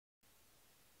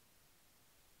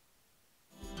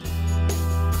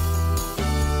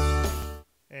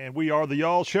And we are the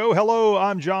Y'all Show. Hello,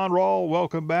 I'm John Rawl.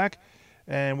 Welcome back.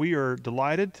 And we are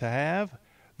delighted to have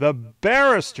the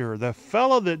barrister, the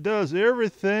fella that does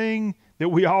everything that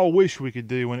we all wish we could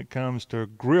do when it comes to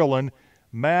grilling.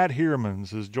 Matt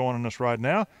Heermans is joining us right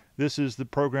now. This is the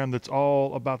program that's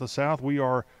all about the South. We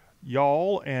are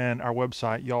Y'all and our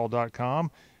website,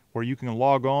 Yall.com, where you can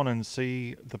log on and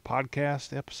see the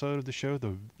podcast episode of the show,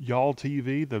 the Y'all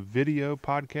TV, the video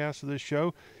podcast of this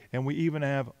show. And we even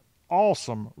have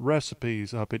awesome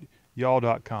recipes up at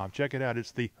Yall.com. Check it out.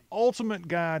 It's the ultimate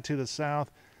guide to the South,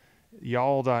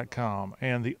 Yall.com.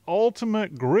 And the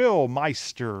ultimate grill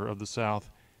meister of the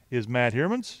South is Matt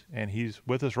Heermans, and he's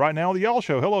with us right now on the Y'all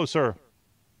Show. Hello, sir.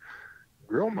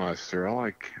 Grillmeister,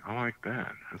 I like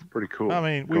that. That's pretty cool. I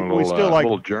mean, we still like a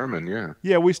little German, yeah.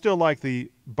 Yeah, we still like the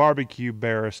barbecue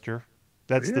barrister.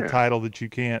 That's the Yeah. title that you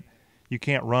can't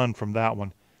run from that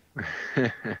one.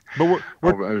 But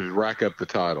I'll just rack up the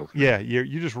titles. Yeah,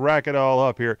 you just rack it all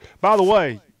up here. By the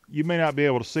way, you may not be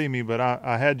able to see me, but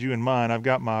I had you in mind. I've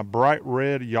got my bright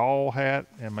red Y'all hat,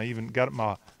 and I even got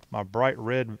my bright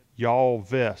red Y'all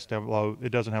vest. Although it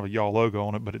doesn't have a Y'all logo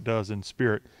on it, but it does in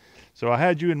spirit. So I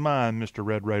had you in mind, Mr.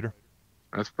 Red Raider.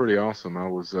 That's pretty awesome. I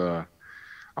was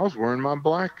wearing my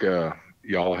black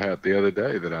Y'all hat the other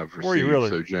day that I've Were you received really?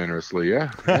 so generously.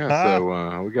 Yeah.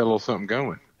 So we got a little something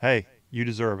going. Hey, you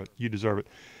deserve it. You deserve it.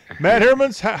 Matt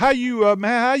Heermans, how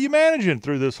you managing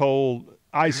through this whole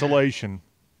isolation?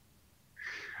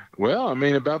 Well, I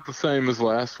mean, about the same as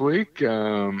last week.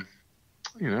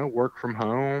 Work from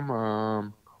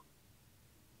home.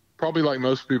 Probably like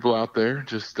most people out there,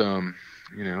 just trying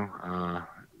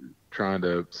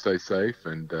to stay safe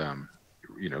and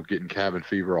getting cabin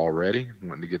fever already,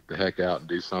 wanting to get the heck out and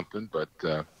do something. But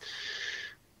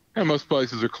most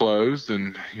places are closed,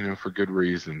 and for good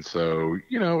reason. So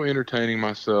entertaining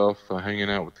myself, hanging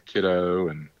out with the kiddo,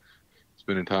 and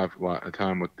spending time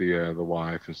with the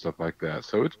wife and stuff like that.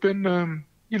 So it's been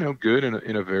good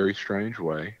in a very strange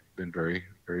way. Been very,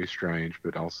 very strange,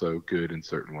 but also good in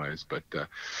certain ways. But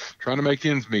trying to make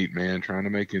ends meet, man. Trying to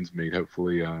make ends meet.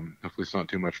 Hopefully it's not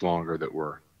too much longer that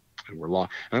we're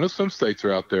locked. And I know some states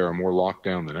are out there are more locked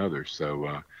down than others.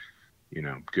 So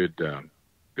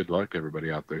good luck to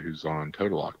everybody out there who's on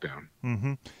total lockdown.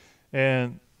 Mm-hmm.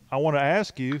 And I want to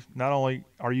ask you, not only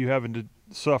are you having to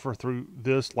suffer through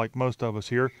this like most of us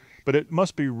here, but it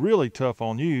must be really tough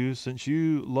on you since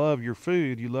you love your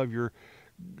food, you love your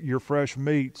fresh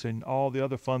meats and all the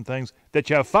other fun things that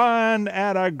you find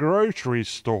at a grocery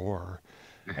store.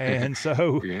 And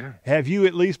so Yeah. Have you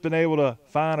at least been able to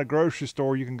find a grocery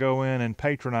store you can go in and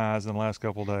patronize in the last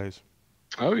couple of days?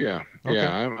 Oh yeah. Okay.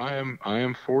 Yeah. I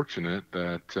am fortunate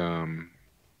that,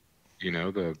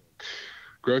 the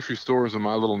grocery stores in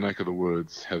my little neck of the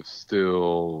woods have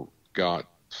still got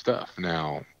stuff.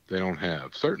 Now they don't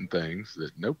have certain things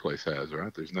that no place has,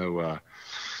 right? There's no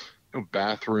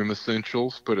bathroom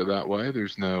essentials, put it that way.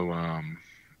 There's no,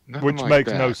 nothing Which like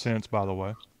makes that. no sense, by the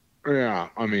way. Yeah.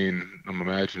 I mean, I'm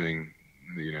imagining,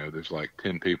 there's like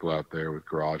 10 people out there with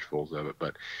garage fulls of it,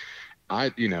 but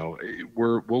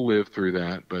we'll live through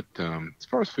that. But as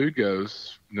far as food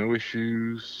goes, no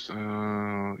issues.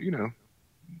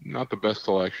 Not the best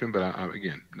selection, but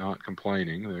again, not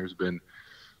complaining. There's been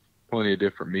plenty of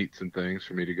different meats and things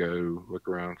for me to go look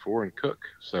around for and cook.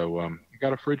 So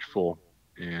got a fridge full,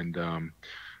 and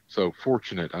so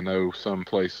fortunate. I know some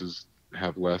places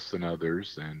have less than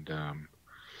others, and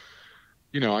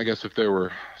I guess if there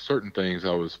were certain things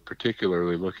I was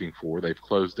particularly looking for, they've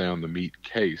closed down the meat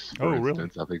case, for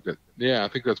instance. Really? I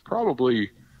think that's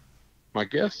probably, my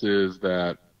guess is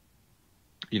that,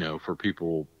 for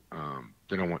people,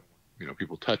 they don't want,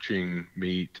 people touching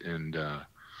meat and,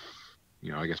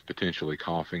 I guess potentially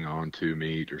coughing onto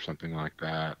meat or something like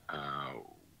that.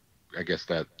 I guess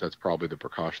that's probably the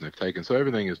precaution they've taken. So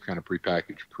everything is kind of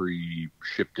prepackaged,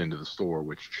 pre-shipped into the store,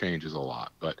 which changes a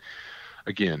lot. But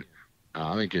again,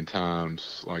 I think in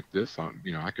times like this, I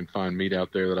can find meat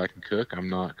out there that I can cook. I'm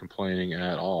not complaining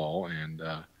at all, and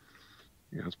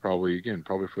it's probably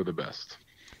for the best.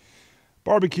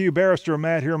 Barbecue barrister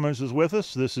Matt Heermans is with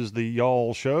us. This is the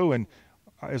Y'all Show, and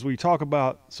as we talk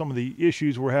about some of the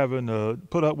issues we're having to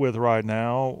put up with right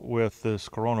now with this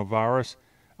coronavirus,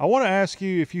 I want to ask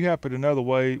you if you happen to know the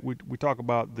way we talk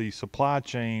about the supply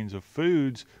chains of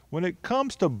foods when it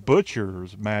comes to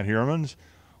butchers, Matt Heermans.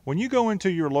 When you go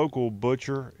into your local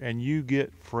butcher and you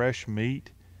get fresh meat,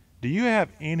 do you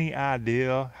have any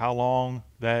idea how long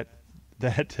that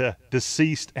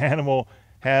deceased animal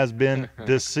has been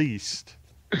deceased?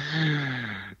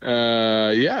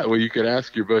 Yeah, well, you could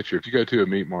ask your butcher. If you go to a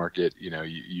meat market,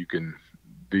 you can.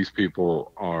 These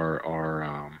people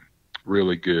are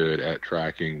really good at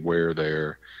tracking where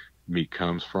their meat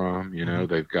comes from. Mm-hmm.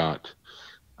 They've got,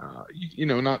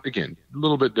 not, again, a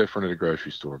little bit different at a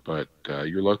grocery store, but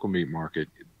your local meat market,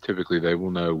 typically they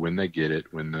will know when they get it,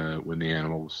 when the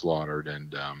animal was slaughtered,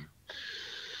 and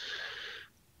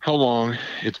how long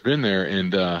it's been there.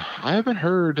 And I haven't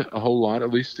heard a whole lot. At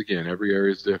least, again, every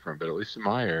area is different, but at least in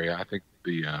my area, I think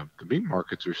the meat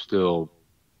markets are still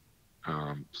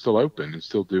open and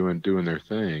still doing their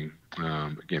thing.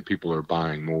 Again, people are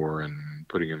buying more and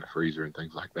putting in the freezer and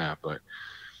things like that. But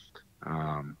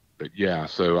yeah,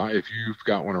 so if you've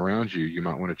got one around you, you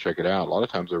might want to check it out. A lot of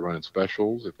times they're running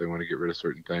specials if they want to get rid of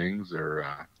certain things, or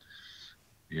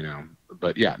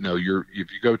But yeah, no, if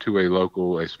you go to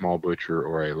a small butcher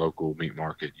or a local meat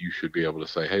market, you should be able to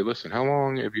say, hey, listen, how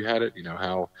long have you had it?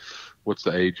 What's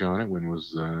the age on it? When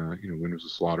was the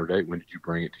slaughter date? When did you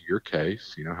bring it to your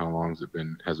case? How long has it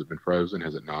been? Has it been frozen?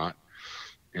 Has it not?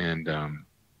 And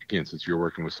again, since you're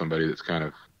working with somebody that's kind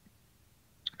of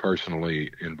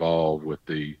personally involved with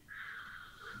the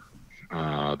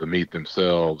meat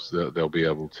themselves, they'll be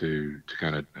able to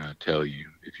kind of tell you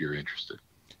if you're interested.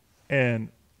 And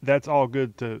that's all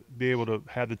good to be able to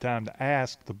have the time to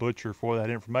ask the butcher for that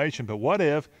information. But what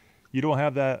if you don't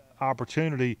have that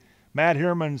opportunity? Matt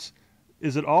Heermans,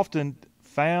 is it often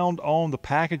found on the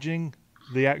packaging,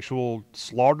 the actual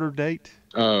slaughter date?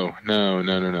 Oh, no,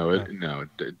 no, no, no. No.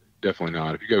 Definitely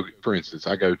not. If you go, for instance,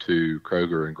 I go to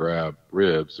Kroger and grab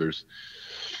ribs. There's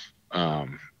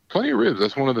plenty of ribs.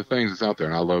 That's one of the things that's out there,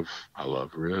 and I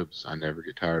love ribs. I never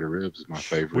get tired of ribs. It's my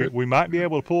favorite. We might be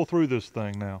able to pull through this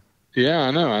thing now. Yeah,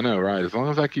 I know, right? As long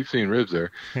as I keep seeing ribs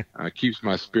there, it keeps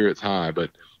my spirits high.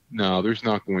 But no, there's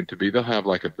not going to be. They'll have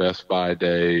like a Best Buy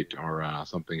date or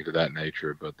something to that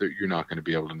nature, but you're not going to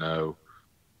be able to know.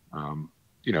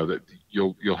 That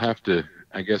you'll have to.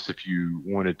 I guess if you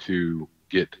wanted to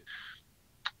get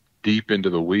deep into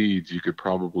the weeds, you could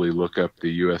probably look up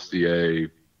the USDA,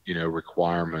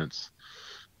 requirements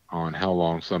on how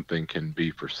long something can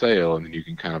be for sale, and then you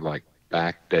can kind of like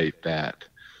backdate that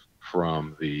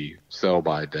from the sell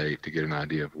by date to get an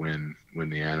idea of when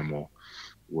the animal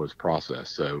was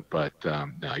processed. So, but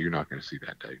no, you're not going to see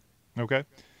that date. Okay.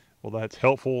 Well, that's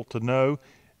helpful to know.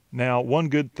 Now, one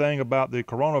good thing about the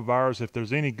coronavirus, if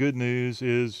there's any good news,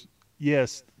 is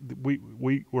yes,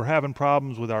 we're having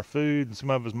problems with our food, and some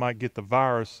of us might get the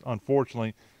virus,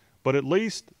 unfortunately, but at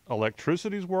least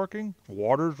electricity's working,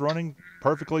 water's running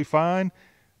perfectly fine,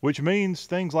 which means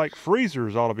things like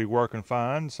freezers ought to be working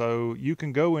fine. So you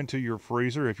can go into your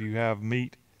freezer if you have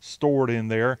meat stored in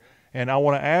there. And I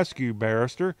want to ask you,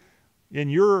 Barrister, in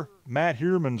your Matt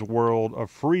Heerman's world of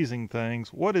freezing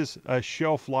things, what is a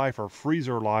shelf life or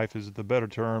freezer life, is the better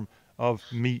term, of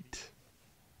meat?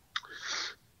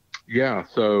 Yeah,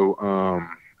 so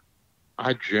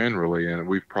I generally, and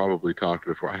we've probably talked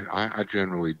before, I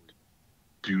generally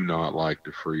do not like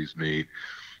to freeze meat,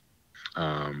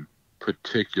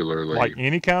 particularly. Like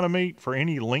any kind of meat for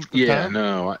any length of Yeah, time?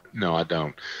 no, I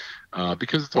don't,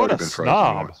 because it's What already a been frozen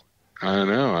snob. once. I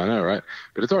know, right?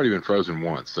 But it's already been frozen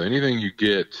once. So anything you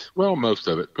get, well, most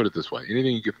of it, put it this way,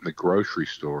 anything you get from the grocery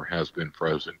store has been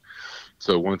frozen.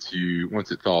 So once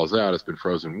it thaws out, it's been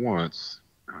frozen once.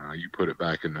 You put it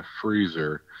back in the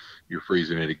freezer, you're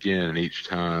freezing it again, and each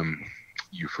time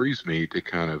you freeze meat, it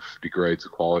kind of degrades the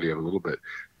quality of it a little bit.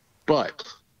 But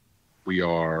we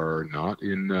are not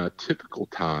in typical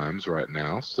times right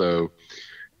now, so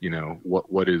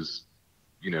what is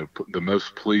the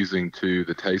most pleasing to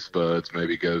the taste buds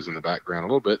maybe goes in the background a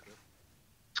little bit,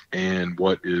 and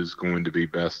what is going to be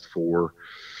best for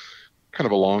kind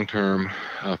of a long-term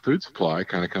food supply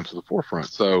kind of comes to the forefront.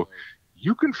 So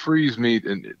you can freeze meat,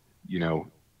 and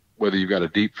whether you've got a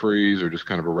deep freeze or just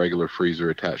kind of a regular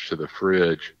freezer attached to the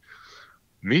fridge,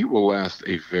 meat will last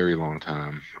a very long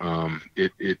time.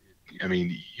 I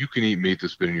mean, you can eat meat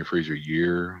that's been in your freezer a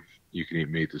year. You can eat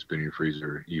meat that's been in your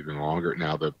freezer even longer.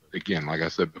 Now, again, like I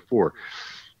said before,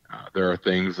 there are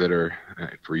things that are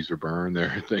freezer burn.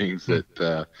 There are things that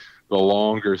the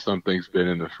longer something's been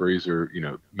in the freezer,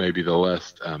 maybe the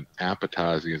less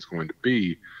appetizing it's going to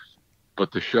be.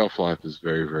 But the shelf life is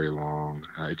very, very long.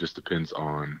 It just depends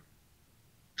on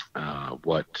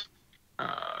what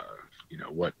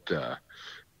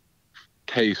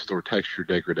taste or texture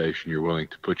degradation you're willing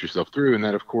to put yourself through, and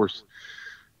that, of course,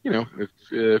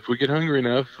 if we get hungry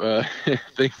enough,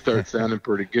 things start sounding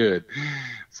pretty good.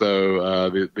 So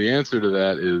the answer to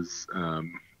that is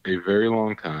a very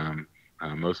long time.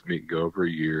 Most meat can go over a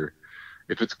year.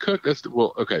 If it's cooked,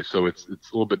 okay. So it's a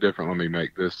little bit different. Let me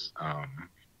make this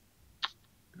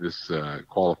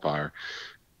qualifier.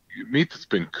 Meat that's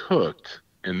been cooked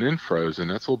and then frozen,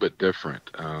 that's a little bit different.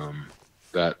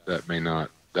 that may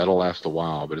not, that'll last a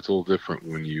while, but it's a little different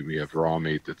when you have raw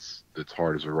meat that's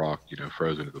hard as a rock,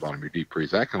 frozen at the bottom of your deep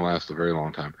freeze. That can last a very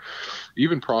long time.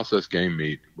 Even processed game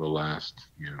meat will last,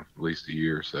 at least a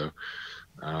year. So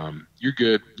you're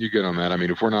good. You're good on that. I mean,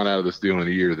 if we're not out of this deal in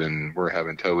a year, then we're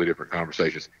having totally different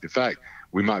conversations. In fact,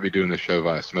 we might be doing this show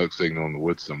via smoke signal in the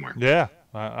woods somewhere. Yeah,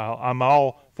 I'm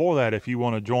all for that if you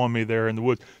want to join me there in the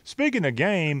woods. Speaking of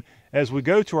game, as we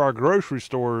go to our grocery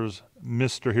stores,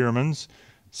 Mr. Heermans,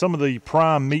 some of the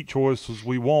prime meat choices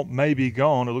we want may be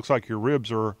gone. It looks like your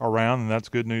ribs are around, and that's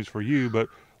good news for you. But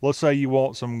let's say you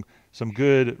want some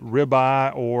good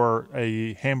ribeye or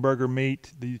a hamburger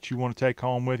meat that you want to take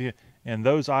home with you, and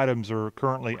those items are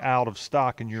currently out of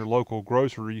stock in your local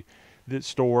grocery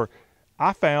store.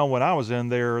 I found when I was in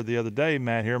there the other day,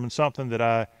 Matt Heerman, something that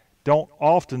I don't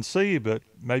often see, but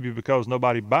maybe because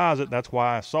nobody buys it, that's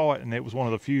why I saw it, and it was one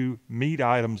of the few meat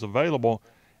items available.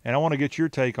 And I want to get your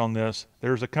take on this.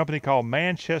 There's a company called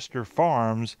Manchester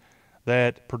Farms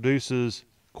that produces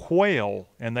quail,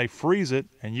 and they freeze it,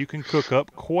 and you can cook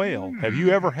up quail. Have you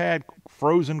ever had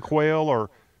frozen quail or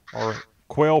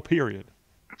quail, period?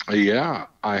 Yeah,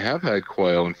 I have had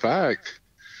quail. In fact,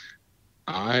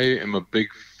 I am a big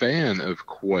fan of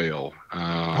quail.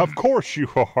 Of course you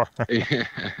are.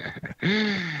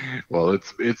 Well,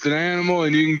 it's an animal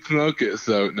and you can smoke it.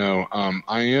 So no,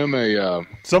 I am a.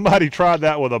 Somebody tried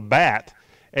that with a bat,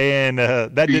 and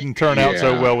that didn't turn out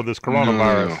so well with this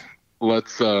coronavirus. No.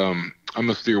 Let's. I'm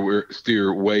gonna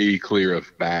steer way clear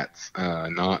of bats.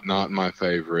 Not my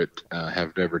favorite.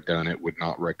 Have never done it. Would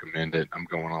not recommend it. I'm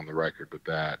going on the record with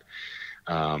that.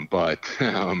 But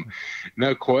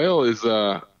no, quail is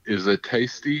a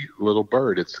tasty little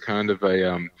bird. It's kind of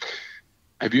a.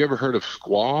 Have you ever heard of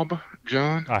squab,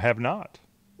 John? I have not.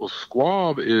 Well,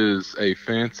 squab is a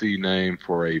fancy name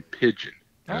for a pigeon.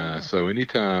 So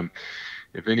anytime,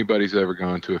 if anybody's ever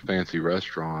gone to a fancy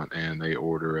restaurant and they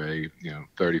order a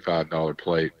 $35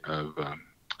 plate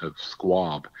of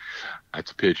squab, that's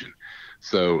a pigeon.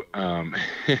 So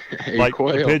like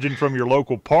quail, the pigeon from your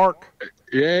local park.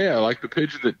 Yeah, like the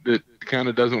pigeon that kind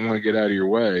of doesn't want to get out of your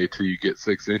way till you get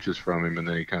 6 inches from him and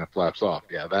then he kind of flaps off.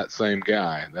 Yeah, that same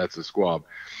guy, that's a squab.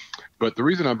 But the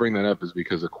reason I bring that up is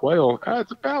because a quail,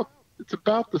 it's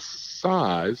about the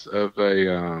size of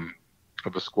a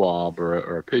squab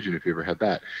or a pigeon if you ever had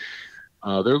that.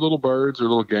 They're little birds, or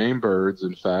little game birds,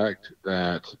 in fact,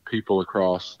 that people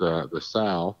across the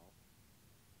South,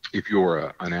 if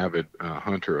you're an avid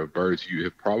hunter of birds, you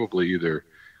probably either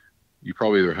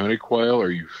hunted quail, or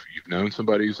you've known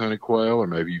somebody who's hunted quail, or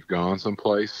maybe you've gone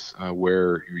someplace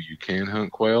where you can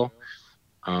hunt quail.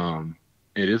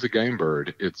 It is a game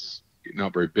bird. It's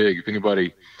not very big.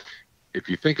 If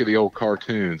you think of the old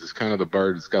cartoons, it's kind of the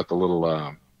bird that's got the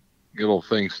little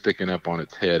thing sticking up on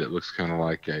its head. It looks kind of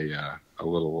like a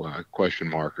little question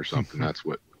mark or something. That's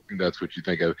what you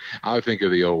think of. I would think of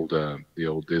the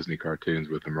old Disney cartoons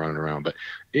with them running around. But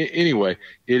anyway,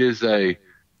 it's a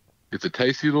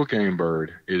tasty little game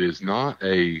bird. It is not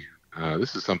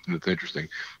this is something that's interesting.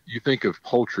 You think of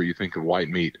poultry, you think of white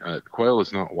meat. Quail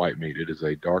is not white meat. It is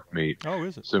a dark meat. Oh,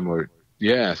 is it? Similar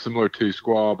to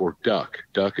squab or duck.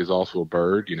 Duck is also a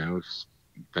bird,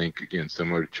 think again,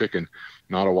 similar to chicken,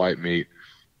 not a white meat,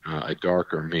 a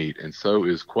darker meat. And so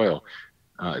is quail.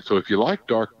 So if you like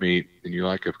dark meat and you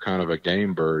like a kind of a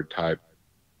game bird type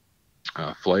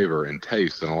flavor and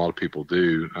taste, and a lot of people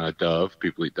do, dove,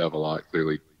 people eat dove a lot.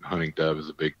 Clearly, hunting dove is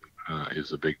a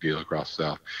big deal across the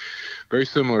South. Very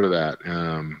similar to that,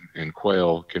 and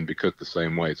quail can be cooked the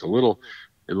same way. It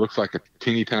looks like a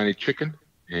teeny tiny chicken,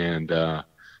 and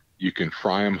you can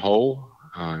fry them whole.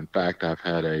 In fact, I've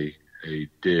had a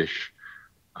dish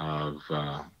of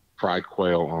fried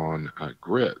quail on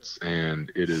grits,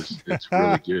 and it's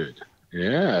really good.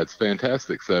 Yeah, it's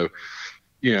fantastic. So,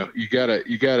 you gotta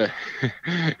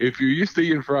if you're used to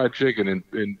eating fried chicken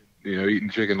and eating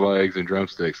chicken legs and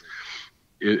drumsticks,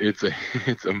 it's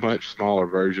a much smaller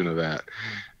version of that.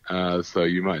 So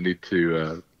you might need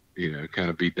to kind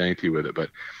of be dainty with it. But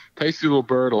tasty little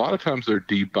bird. A lot of times they're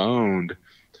deboned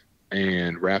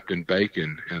and wrapped in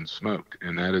bacon and smoked,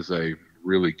 and that is a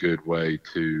really good way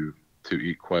to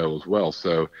eat quail as well.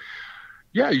 So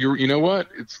yeah, you know what?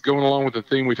 It's going along with the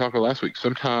theme we talked about last week.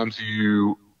 Sometimes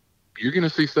you're going to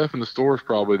see stuff in the stores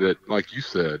probably that, like you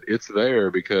said, it's there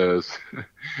because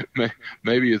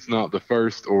maybe it's not the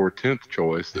first or 10th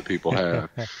choice that people have,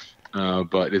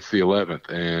 but it's the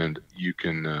 11th, and you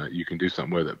can do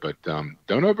something with it. But don't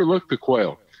overlook the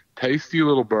quail. Tasty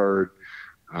little bird,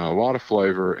 a lot of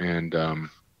flavor, and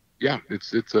yeah,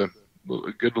 it's a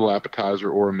good little appetizer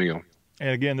or a meal. And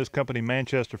again, this company,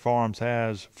 Manchester Farms,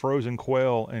 has frozen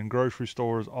quail in grocery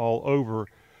stores all over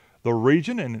the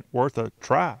region, and worth a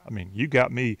try. I mean, you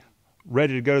got me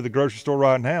ready to go to the grocery store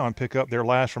right now and pick up their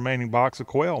last remaining box of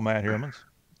quail, Matt Heermans.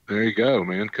 There you go,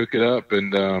 man. Cook it up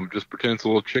and just pretend it's a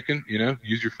little chicken,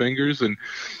 use your fingers and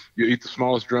you eat the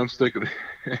smallest drumstick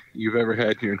you've ever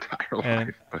had in your entire life.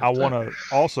 And But, I want to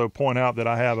also point out that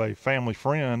I have a family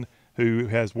friend who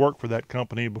has worked for that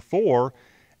company before,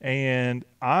 and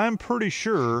I'm pretty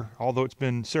sure, although it's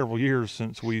been several years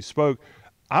since we spoke,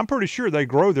 I'm pretty sure they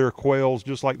grow their quails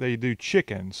just like they do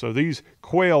chicken. So these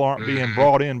quail aren't being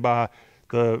brought in by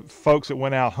the folks that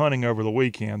went out hunting over the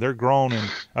weekend. They're grown in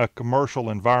a commercial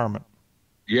environment.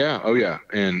 yeah, oh yeah.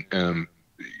 And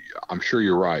I'm sure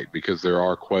you're right, because there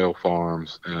are quail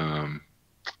farms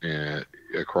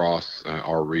across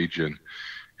our region,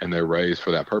 and they're raised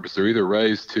for that purpose. They're either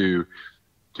raised to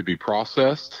be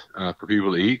processed for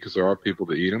people to eat, because there are people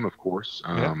that eat them, of course,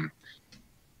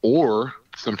 or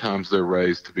sometimes they're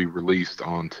raised to be released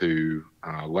onto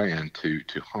land to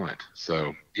hunt.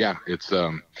 So yeah, it's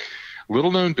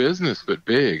little known business but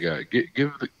big.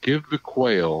 Give the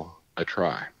quail a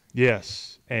try.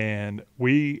 Yes, and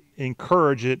we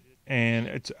encourage it, and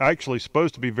it's actually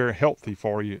supposed to be very healthy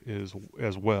for you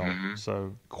as well.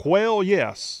 So quail,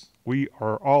 yes. We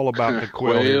are all about the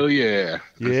quail. Quail, yeah.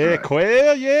 Yeah, right.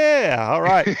 quail, yeah. All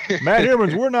right. Matt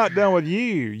Heermans, we're not done with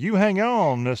you. You hang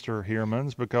on, Mr.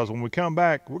 Heermans, because when we come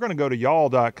back, we're going to go to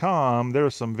Yall.com.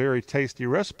 There's some very tasty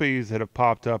recipes that have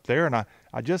popped up there, and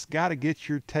I just got to get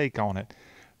your take on it.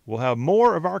 We'll have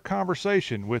more of our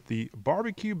conversation with the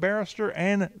barbecue barrister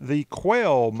and the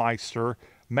quail meister,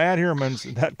 Matt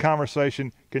Heermans. That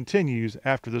conversation continues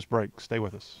after this break. Stay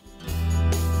with us.